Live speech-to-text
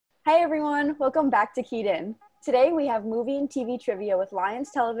Hey everyone, welcome back to Keyed In. Today we have movie and TV trivia with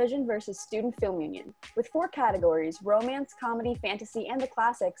Lions Television versus Student Film Union. With 4 categories, romance, comedy, fantasy, and the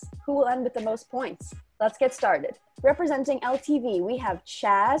classics, who will end with the most points? Let's get started. Representing LTV, we have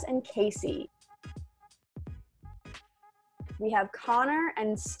Chaz and Casey. We have Connor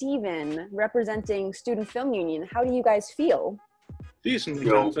and Steven representing Student Film Union. How do you guys feel? Decently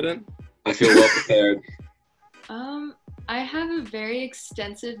confident. I feel well prepared. I have a very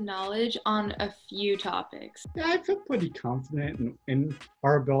extensive knowledge on a few topics. Yeah, I feel pretty confident in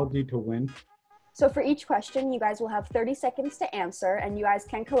our ability to win. So for each question, you guys will have 30 seconds to answer, and you guys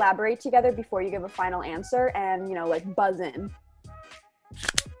can collaborate together before you give a final answer and, buzz in.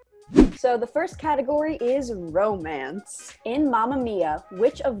 So the first category is romance. In Mamma Mia,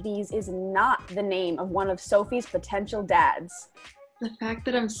 which of these is not the name of one of Sophie's potential dads? The fact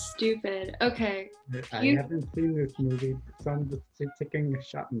that I'm stupid. Okay. I haven't seen this movie, so I'm just taking a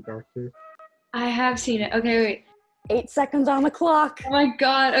shot in dark here. I have seen it. Okay, wait. 8 seconds on the clock. Oh my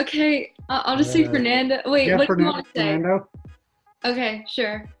god. Okay. I'll just say Fernando. Wait, Yeah, what do you want to say? Fernando? Okay,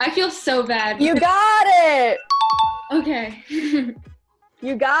 sure. I feel so bad. You got it! Okay.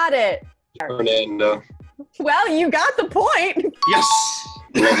 You got it. Fernando. Well, you got the point. Yes!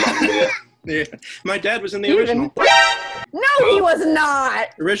 Love Mamma Mia. Yeah. My dad was in the Even. original. No, he was not.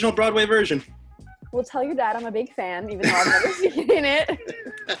 Original Broadway version. We'll tell your dad I'm a big fan, even though I've never seen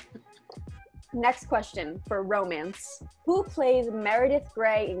it. Next question for romance. Who plays Meredith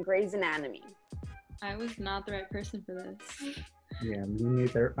Grey in Grey's Anatomy? I was not the right person for this. Yeah, me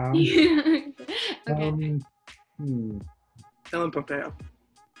neither. Okay. Ellen Pompeo.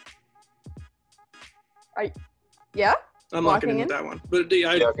 Yeah? I'm Locking locking in in? with that one. But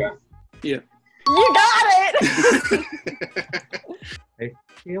Okay. yeah. You got it! I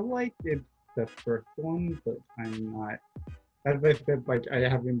feel like it's the first one, but I'm not. As I said, I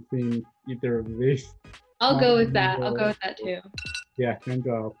haven't seen either of these. I'll go with that. I'll go with that too. Yeah, and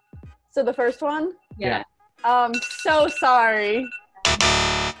go. So the first one? Yeah. So sorry.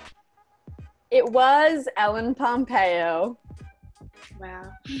 It was Ellen Pompeo.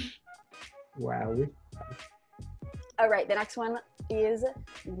 Wow. Wow. All right, the next one is,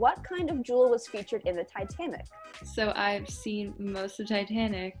 what kind of jewel was featured in the Titanic? So I've seen most of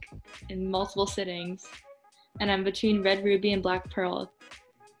Titanic in multiple sittings, and I'm between red ruby and black pearl.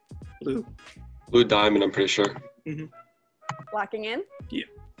 Blue. Blue Diamond, I'm pretty sure. Locking in? Yeah.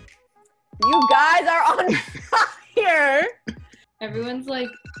 You guys are on fire! Everyone's like,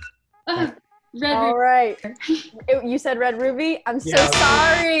 red All ruby. right. You said red ruby? I'm so Yeah.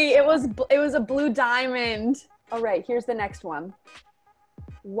 sorry. It was a blue diamond. All right, here's the next one.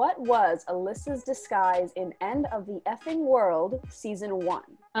 What was Alyssa's disguise in End of the Effing World Season 1?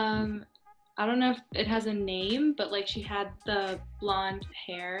 I don't know if it has a name, but like she had the blonde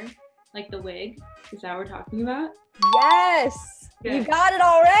hair, like the wig. Is that what we're talking about? Yes! Okay. You got it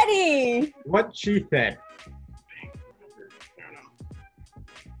already! What she said.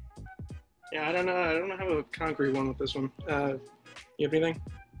 Yeah, I don't know. I don't have a concrete one with this one. You have anything?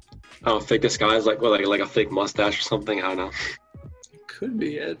 Oh, fake disguise, like a fake mustache or something. I don't know. Could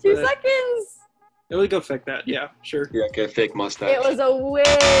be it. 2 seconds! Yeah, we'll go fake that. Yeah, sure. Yeah, okay, fake mustache. It was a wig!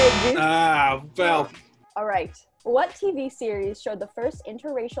 Ah, well. All right. What TV series showed the first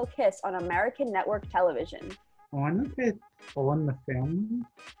interracial kiss on American network television? I wonder if it's All in the Family.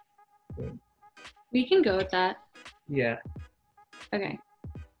 We can go with that. Yeah. Okay.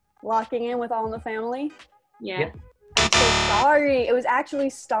 Locking in with All in the Family? Yeah. Yep. I'm so sorry. It was actually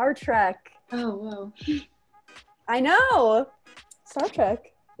Star Trek. Oh, whoa. I know. Star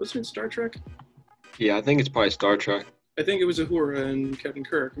Trek. Was it Star Trek? Yeah, I think it's probably Star Trek. I think it was Uhura and Captain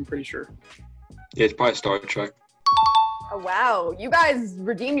Kirk. I'm pretty sure. Yeah, it's probably Star Trek. Oh, wow. You guys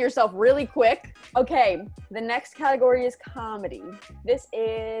redeemed yourself really quick. Okay, the next category is comedy. This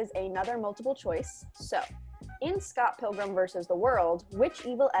is another multiple choice. So, in Scott Pilgrim vs. the World, which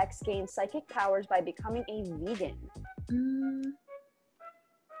evil ex gained psychic powers by becoming a vegan?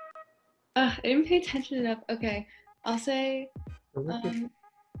 I didn't pay attention enough. Okay. I'll say,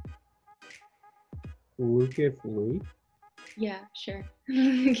 Lucas Lee. yeah, sure.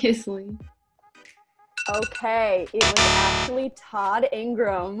 Kiss Lee. Okay, it was actually Todd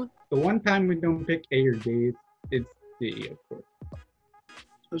Ingram. The one time we don't pick A or D, it's D, of course.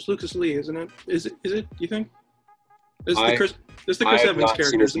 It was Lucas Lee, isn't it? Is it? You think? This is I the Chris have Evans not character.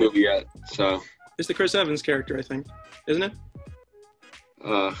 seen this Isn't it? movie yet, so It's the Chris Evans character, I think, isn't it?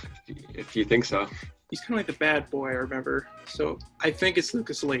 if you think so. He's kind of like the bad boy, I remember. So I think it's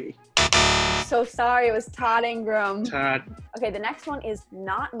Lucas Lee. So sorry, it was Todd Ingram. Todd. Okay, the next one is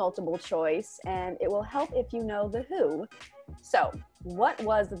not multiple choice, and it will help if you know the who. So, What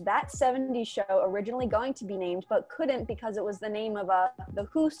was that 70s show originally going to be named, but couldn't because it was the name of the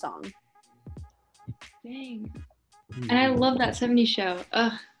Who song? Dang. And I love that 70s show.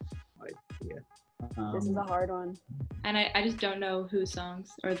 Ugh. Yeah. This is a hard one. And I just don't know Who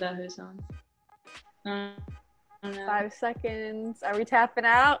songs or the Who songs. I don't know. 5 seconds. Are we tapping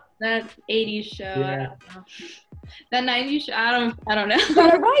out? That 80s show. Yeah. I don't know. That 90s show. I don't know. You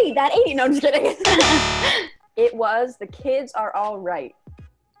got it right. That 80. No, I'm just kidding. It was The Kids Are All Right.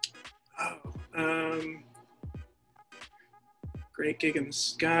 Oh, Great Gig in the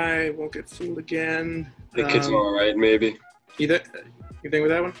Sky, Won't Get Fooled Again. The kids are alright, maybe. You think with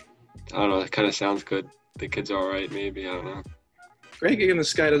that one? I don't know. It kind of sounds good. The kids are alright, maybe. I don't know. Great Gig in the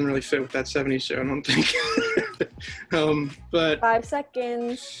Sky doesn't really fit with that 70s show, I don't think. But 5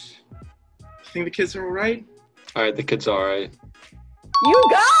 seconds. I think the kids are all right. All right, the kids are alright. You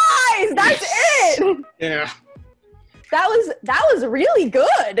guys, that's it. Yeah. That was really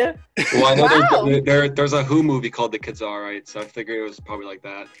good. Well, I know Wow. there's a Who movie called The Kids Are Alright, so I figured it was probably like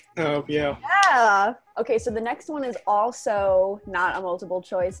that. Oh, yeah. Yeah. Okay, so the next one is also not a multiple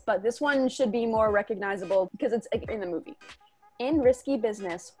choice, but this one should be more recognizable because it's in the movie. In Risky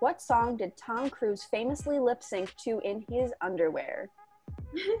Business, what song did Tom Cruise famously lip sync to in his underwear?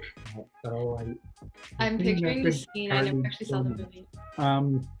 So I'm picturing the scene. I never actually saw the movie.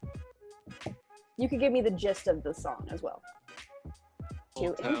 You could give me the gist of the song as well.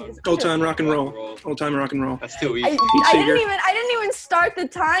 Old In Town. his Old Time underwear. Rock and Roll. Old Time Rock and Roll. That's too I easy. didn't even start the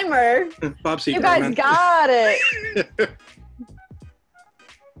timer. Bob Seger. You guys man. got it.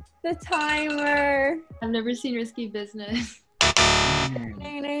 The timer. I've never seen Risky Business.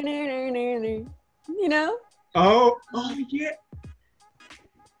 You know? Oh yeah.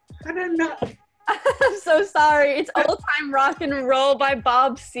 I don't know. I'm so sorry. It's Old Time Rock and Roll by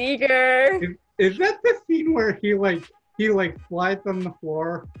Bob Seger. Is that the scene where he slides on the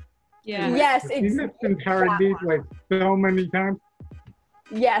floor? Yeah. Yes, I've seen this it's in parodies like so many times.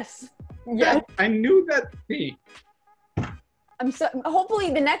 yes. Yes. I knew that scene. I'm so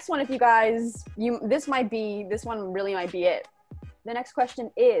hopefully the next one, if you guys this one really might be it. The next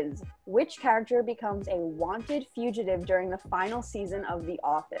question is, which character becomes a wanted fugitive during the final season of The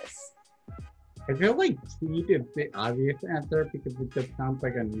Office? I feel like Creed is the obvious answer because it just sounds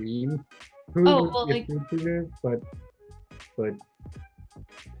like a name. Who Oh, would well, be a like- fugitive, but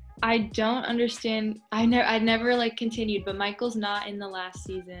I don't understand. I never like continued, but Michael's not in the last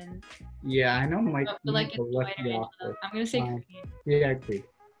season. yeah, I know Mike. So, but, like, Michael it's left the later into office. I'm gonna say Um, Creed. Yeah, Creed.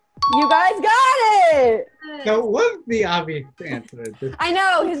 You guys got it! So it was the obvious answer. Just- I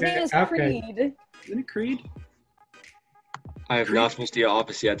know, his name is Okay. Creed. Isn't it Creed? I have not finished The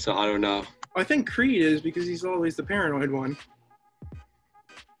Office yet, so I don't know. I think Creed is because he's always the paranoid one.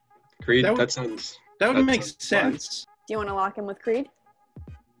 Creed, That would- that sounds That would That make sounds sense. Do you want to lock in with Creed?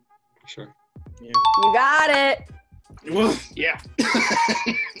 sure. Yeah. You got it! Well, yeah.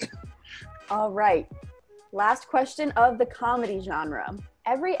 All right. Last question of the comedy genre.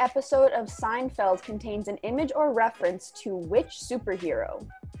 Every episode of Seinfeld contains an image or reference to which superhero?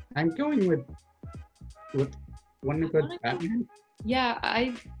 I'm going with one of I the wanna go- Batman. Yeah,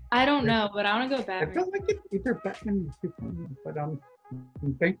 I don't know, but I want to go I Batman. feel like it's either Batman or Superman, but I'm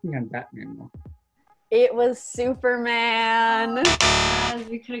thinking on Batman more. It was Superman. Yes,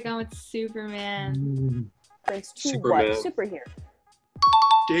 we could have gone with Superman. Reference to Superman. what superhero?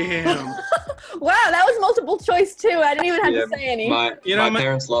 Damn. Wow, that was multiple choice too. I didn't even have Yeah, to say any. My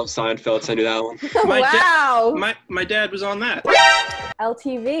parents love Seinfeld, so I knew that one. my Wow. My dad was on that.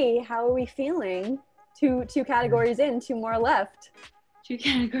 LTV, how are we feeling? Two categories in, 2 more left. 2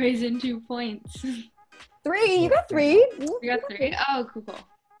 categories and 2 points. 3, you got 3. We got 3. Oh,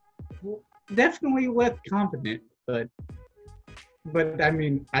 cool. Definitely less confident, but I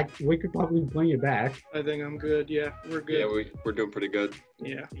mean, we could probably bring it back. I think I'm good. Yeah, we're Yeah, good. we're doing pretty good.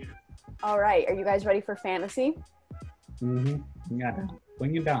 Yeah. All right, are you guys ready for fantasy? Yeah,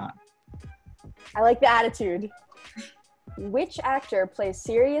 bring it on. I like the attitude. Which actor plays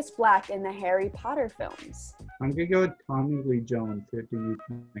Sirius Black in the Harry Potter films? I'm gonna go with Tommy Lee Jones. What do you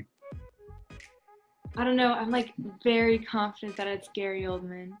think? I don't know. I'm like very confident that it's Gary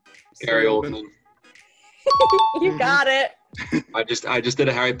Oldman. Gary Oldman. You got it. I just did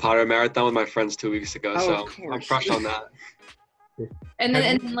a Harry Potter marathon with my friends 2 weeks ago, Oh, so of course. I'm fresh on that. And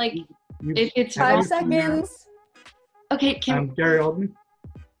then like if it's have 5 you seen that? seconds. okay, can Gary Oldman.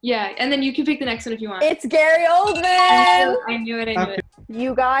 yeah, and then you can pick the next one if you want. It's Gary Oldman. I knew it. Okay.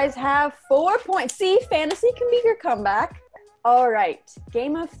 You guys have 4 points. See, fantasy can be your comeback. All right,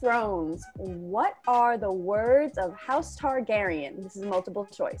 Game of Thrones. What are the words of House Targaryen? This is multiple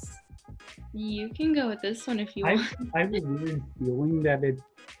choice. You can go with this one if you I want. I have a weird feeling that it's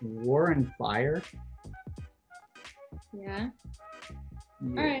War and Fire. Yeah.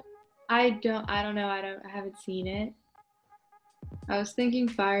 Yeah. All right. I don't know. I haven't seen it. I was thinking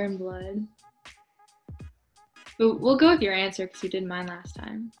Fire and Blood. But we'll go with your answer because you did mine last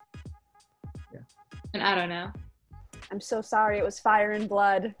time. Yeah. And I don't know. I'm so sorry. It was Fire and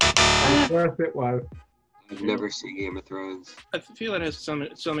Blood. Of course it was. I've never seen Game of Thrones. I feel it has something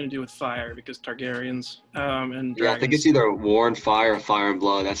to do with fire because Targaryens and Yeah, I think dragons. it's either War and Fire or Fire and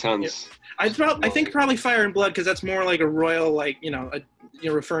Blood. That sounds. I think probably Fire and Blood because that's more like a royal, like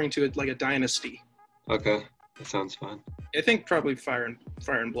you're referring to it like a dynasty. Okay, that sounds fine. I think probably Fire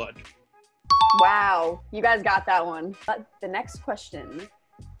and Blood. Wow, you guys got that one. But the next question.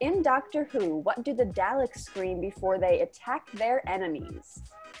 In Doctor Who, what do the Daleks scream before they attack their enemies?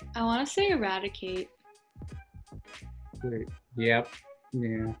 I want to say Eradicate. Wait. Yep.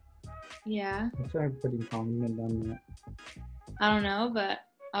 Yeah. Yeah. That's why I'm pretty confident on that. I don't know, but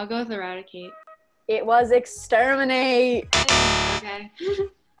I'll go with Eradicate. It was Exterminate. Okay.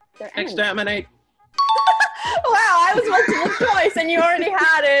 Their enemies. Exterminate. Wow, I was multiple choice and you already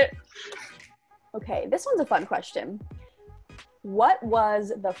had it. Okay, this one's a fun question. What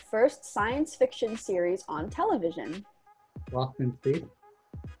was the first science fiction series on television? Lost in Space?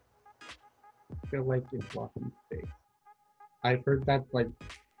 I feel like it's Lost in Space. I've heard that's like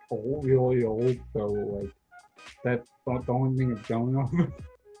old, really old, so like that's the only thing it's going on.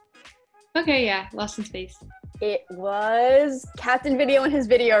 Okay, yeah. Lost in Space. It was Captain Video and his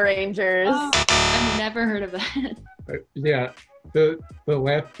Video Rangers. Oh, I've never heard of that. Yeah, the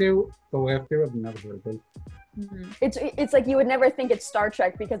last two I've never heard of. Mhm. It's like you would never think it's Star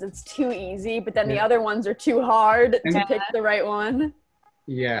Trek because it's too easy, but then the Yeah. other ones are too hard to And- pick the right one.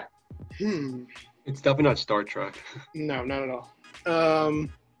 Yeah. It's definitely not Star Trek. No, not at all.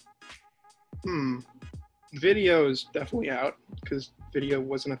 Video is definitely out because video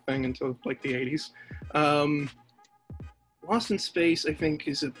wasn't a thing until like the 80s. Lost in Space, I think,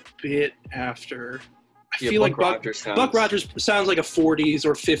 is a bit after. I feel like Buck Rogers sounds like a 40s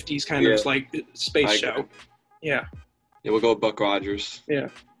or 50s kind of like space I show. agree. Yeah. Yeah, we'll go with Buck Rogers. Yeah.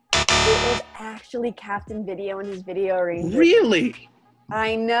 It was actually Captain Video and his Video Rangers. Really?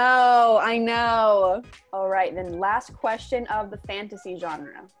 I know. All right, then last question of the fantasy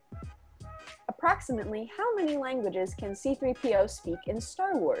genre. Approximately how many languages can C-3PO speak in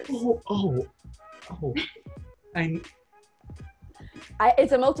Star Wars? Oh.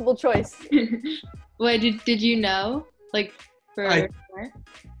 It's a multiple choice. Wait, did you know? Like for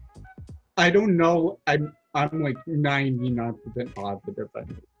I don't know. I'm like 99% positive.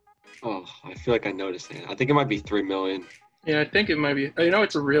 Oh, I feel like I noticed it. I think it might be 3 million. Yeah, I think it might be.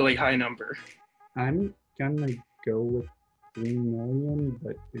 It's a really high number. I'm gonna go with 3 million,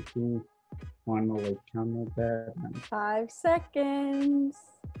 but if you want to like counter that, 5 seconds.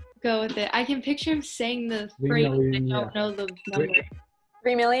 Go with it. I can picture him saying the 3 phrase. million, I don't know the number.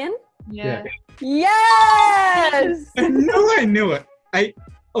 3 million? Yeah. Yes! I knew it.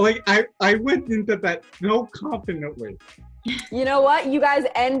 I went into that so confidently. You know what? You guys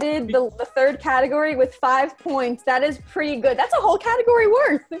ended the third category with 5 points. That is pretty good. That's a whole category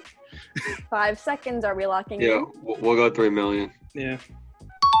worth. 5 seconds. Are we locking Yeah, in? we'll go 3 million. Yeah.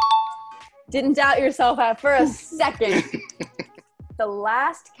 Didn't doubt yourself for a second. The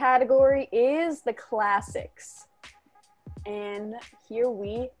last category is the classics. And here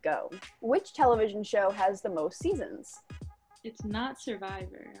we go. Which television show has the most seasons? It's not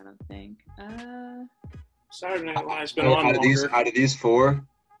Survivor, I don't think. Saturday Night Live's been on Out longer. of these four,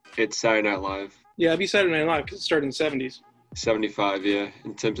 it's Saturday Night Live. Yeah, it'd be Saturday Night Live because it started in the 70s. 75, yeah.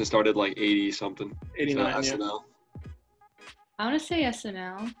 And Simpson started like 80 something. 89, So yeah. SNL. I want to say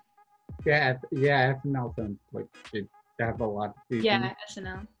SNL. Yeah, SNL sounds like it have a lot of seasons. Yeah,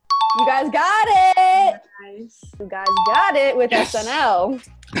 SNL. You guys got it! Nice. You guys got it with Yes. SNL.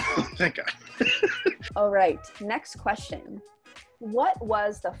 Thank God. All right, next question. What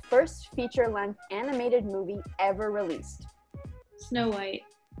was the first feature-length animated movie ever released? Snow White.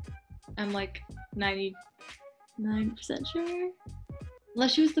 I'm like 99% sure.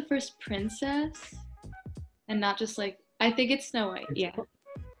 Unless she was the first princess. And not just like, I think it's Snow White, yeah.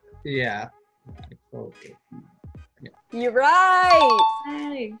 Yeah. You're right!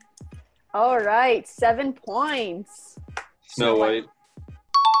 Hey. All right, 7 points. Snow White.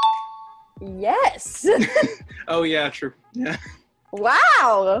 Yes! Oh, yeah, true. Yeah.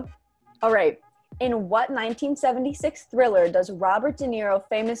 Wow! All right. In what 1976 thriller does Robert De Niro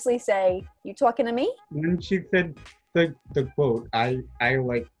famously say, "You talking to me?" When she said the quote, I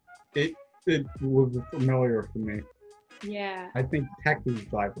like it was familiar to me. Yeah. I think Taxi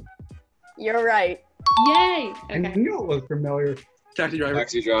Driver. You're right. Yay! I Okay. knew it was familiar. Taxi driver.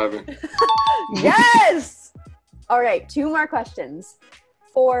 Taxi driver. Yes! All right, 2 more questions.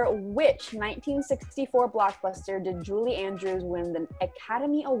 For which 1964 blockbuster did Julie Andrews win the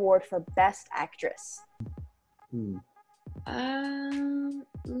Academy Award for Best Actress?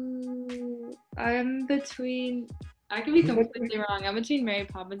 I'm between. I could be completely wrong. I'm between Mary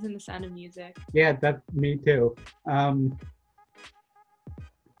Poppins and The Sound of Music. Yeah, that's me too. 10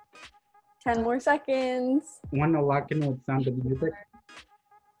 more seconds. Want to lock in with Sound of Music?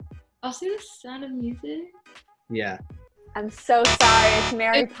 I'll say The Sound of Music. Yeah, I'm so sorry, it's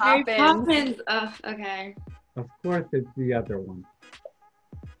Mary Poppins. Mary Poppins. Okay. of course it's the other one.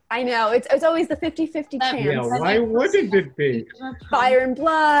 I know, it's always the 50-50 chance. Yeah, why wouldn't it be? Fire and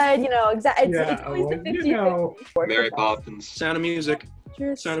Blood, you know, exactly. It's always the 50-50. You know. Mary Poppins. Sound of Music.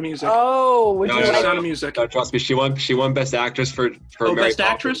 Sound of Music. Oh, would No, you no, like Sound of Music. No, trust me, she won Best Actress for Oh, Mary Best Poppins.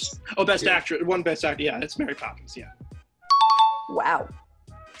 Actress? Oh, Best Yeah. Actress. One Best Actor. Yeah, it's Mary Poppins. Yeah. Wow.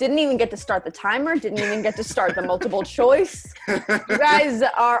 Didn't even get to start the timer, didn't even get to start the multiple choice. You guys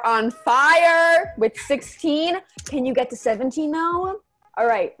are on fire with 16. Can you get to 17 now? All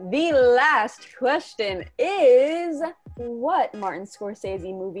right, the last question is, what Martin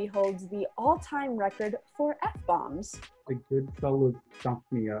Scorsese movie holds the all-time record for F-bombs? The Goodfellas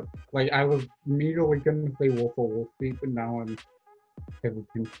stumped me up. Like, I was immediately going to say Wolf of Wall Street, but now I'm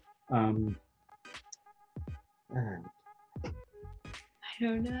hesitant. I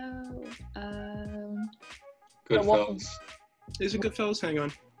don't know. Goodfellas. Is it Goodfellas? Hang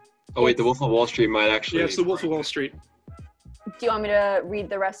on. Oh wait, The Wolf of Wall Street might actually. Yeah, it's The Wolf of Wall Street. Do you want me to read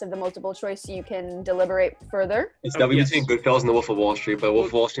the rest of the multiple choice so you can deliberate further? It's definitely yes. between Goodfellas and The Wolf of Wall Street, but Wolf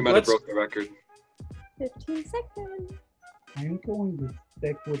of Wall Street might have Let's- broke the record. 15 seconds. I'm going to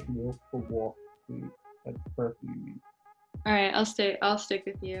stick with Wolf of Wall Street. That's personally me. All right, I'll stick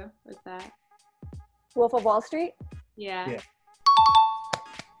with you with that. Wolf of Wall Street? Yeah. Yeah.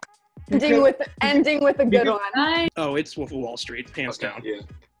 Ending with a good one. I Oh, it's Wolf of Wall Street, hands Okay, down. yeah.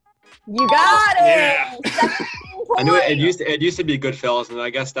 You got it! Yeah. 17 I knew it. points. It used to be Goodfellas, and I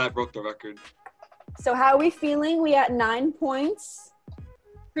guess that broke the record. So how are we feeling? We at 9 points.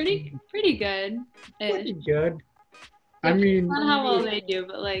 pretty good. Pretty good. I mean, Not how well they do,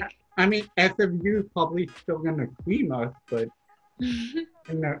 but like. SFU is probably still gonna cream us, but you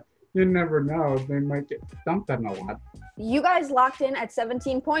never know. They might get stumped on a lot. You guys locked in at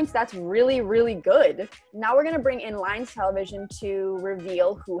 17 points. That's really, really good. Now we're going to bring in Lions Television to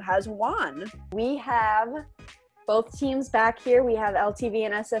reveal who has won. We have both teams back here. We have LTV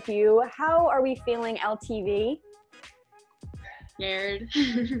and SFU. How are we feeling, LTV? Scared.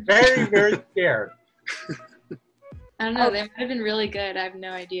 Very, very scared. I don't know. They might have been really good. I have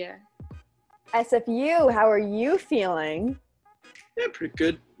no idea. SFU, how are you feeling? Yeah, pretty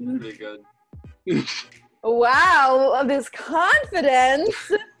good. Pretty good. Wow, this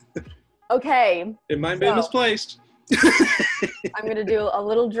confidence. Okay, It might be misplaced. I'm going to do a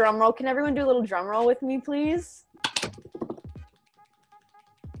little drum roll. Can everyone do a little drum roll with me, please?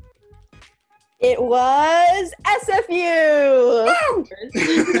 It was SFU.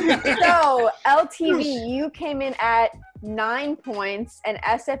 So, LTV, you came in at 9 points, and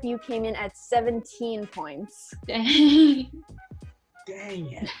SFU came in at 17 points. Dang.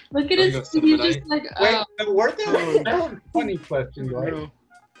 Dang it. Look at There you his. go, He's Cinnamon. just like, Wait, oh. there were 20 questions, right?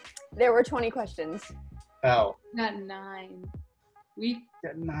 There were 20 questions. Oh, Got 9. We.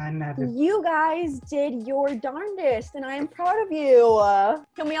 got 9 out of You guys did your darndest, and I am proud of you.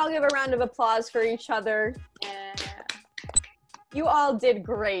 Can we all give a round of applause for each other? Yeah. You all did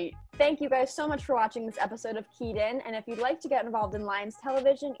great. Thank you guys so much for watching this episode of Keyed In, and if you'd like to get involved in Lions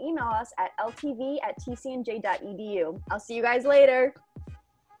Television, email us at ltv@tcnj.edu. I'll see you guys later.